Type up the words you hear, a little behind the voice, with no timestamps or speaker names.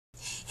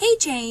Hey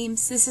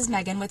James, this is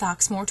Megan with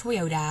Oxmoor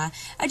Toyota.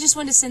 I just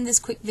wanted to send this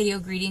quick video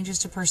greeting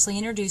just to personally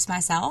introduce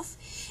myself.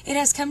 It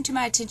has come to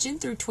my attention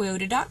through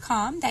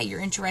Toyota.com that you're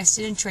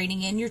interested in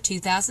trading in your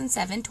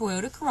 2007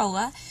 Toyota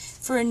Corolla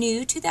for a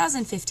new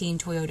 2015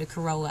 Toyota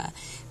Corolla.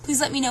 Please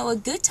let me know a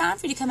good time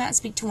for you to come out and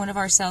speak to one of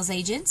our sales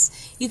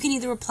agents. You can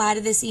either reply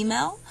to this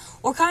email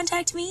or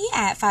contact me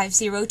at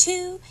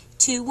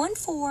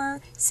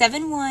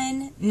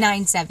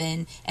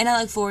 502-214-7197, and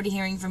I look forward to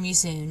hearing from you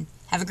soon.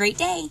 Have a great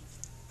day.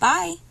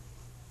 Bye.